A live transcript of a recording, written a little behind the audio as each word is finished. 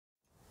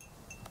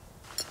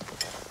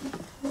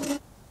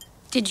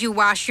Did you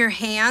wash your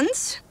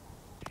hands?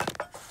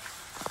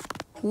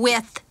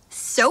 With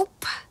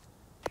soap?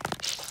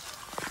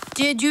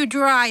 Did you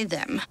dry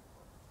them?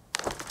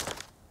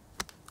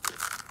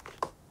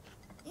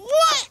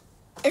 What?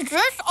 Is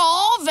this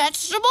all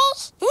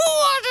vegetables? Who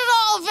wanted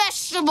all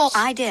vegetables?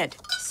 I did.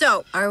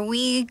 So, are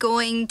we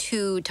going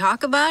to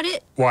talk about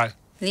it? What?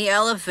 The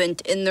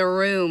elephant in the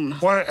room.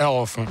 What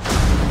elephant?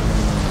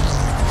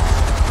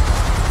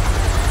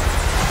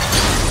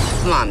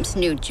 Mom's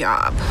new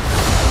job.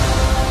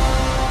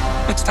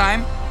 It's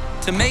time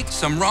to make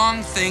some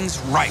wrong things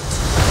right.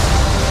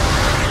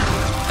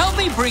 Help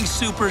me bring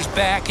supers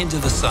back into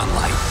the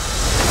sunlight.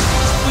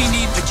 We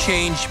need to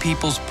change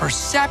people's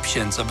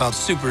perceptions about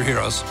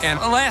superheroes, and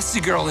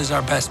Elastigirl is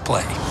our best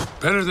play.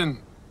 Better than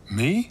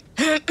me?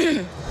 Whoa!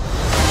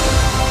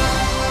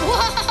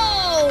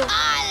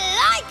 I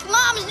like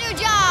Mom's new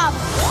job!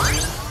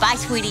 Bye,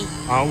 sweetie.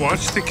 I'll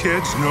watch the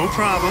kids, no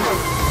problem.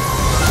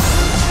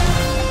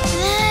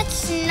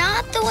 That's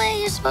not the way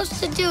you're supposed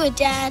to do it,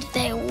 Dad.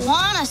 They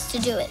want us to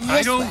do it this way.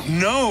 I don't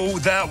know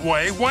that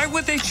way. Why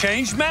would they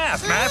change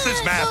math? Math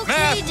is math. Okay,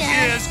 Math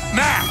Dad. is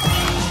math.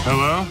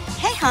 Hello?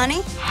 Hey,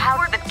 honey. How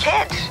are the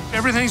kids?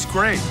 Everything's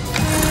great.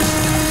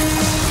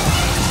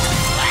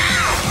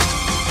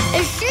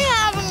 Is she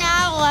having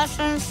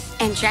adolescence?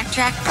 And Jack?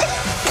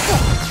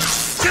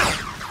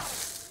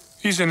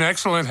 He's in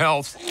excellent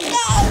health.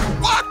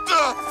 What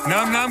the?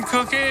 Num num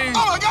cooking.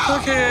 Oh, my God.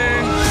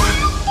 Cooking.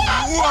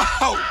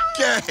 Wow,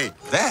 okay.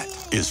 That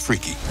is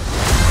freaky.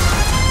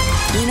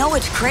 You know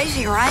it's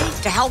crazy, right?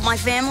 To help my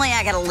family,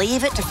 I gotta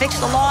leave it. To fix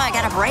the law, I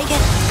gotta break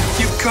it.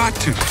 You've got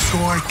to, so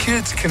our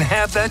kids can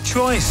have that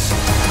choice.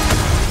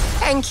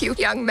 Thank you,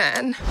 young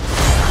man.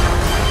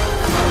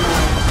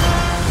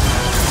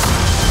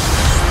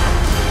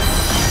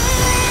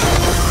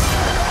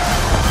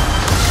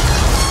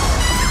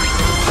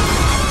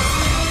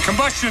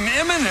 Combustion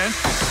imminent?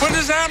 What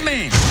does that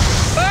mean?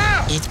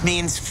 Ah! It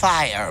means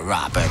fire,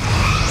 Robert.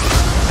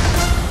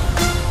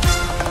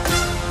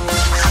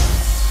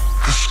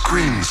 The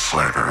Screen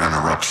Slater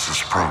interrupts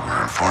this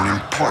program for an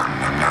important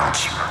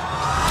announcement.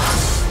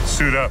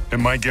 Suit up. It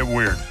might get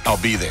weird.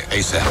 I'll be there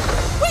ASAP.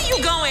 Where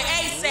you going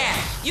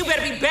ASAP? You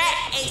better be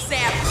back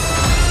ASAP.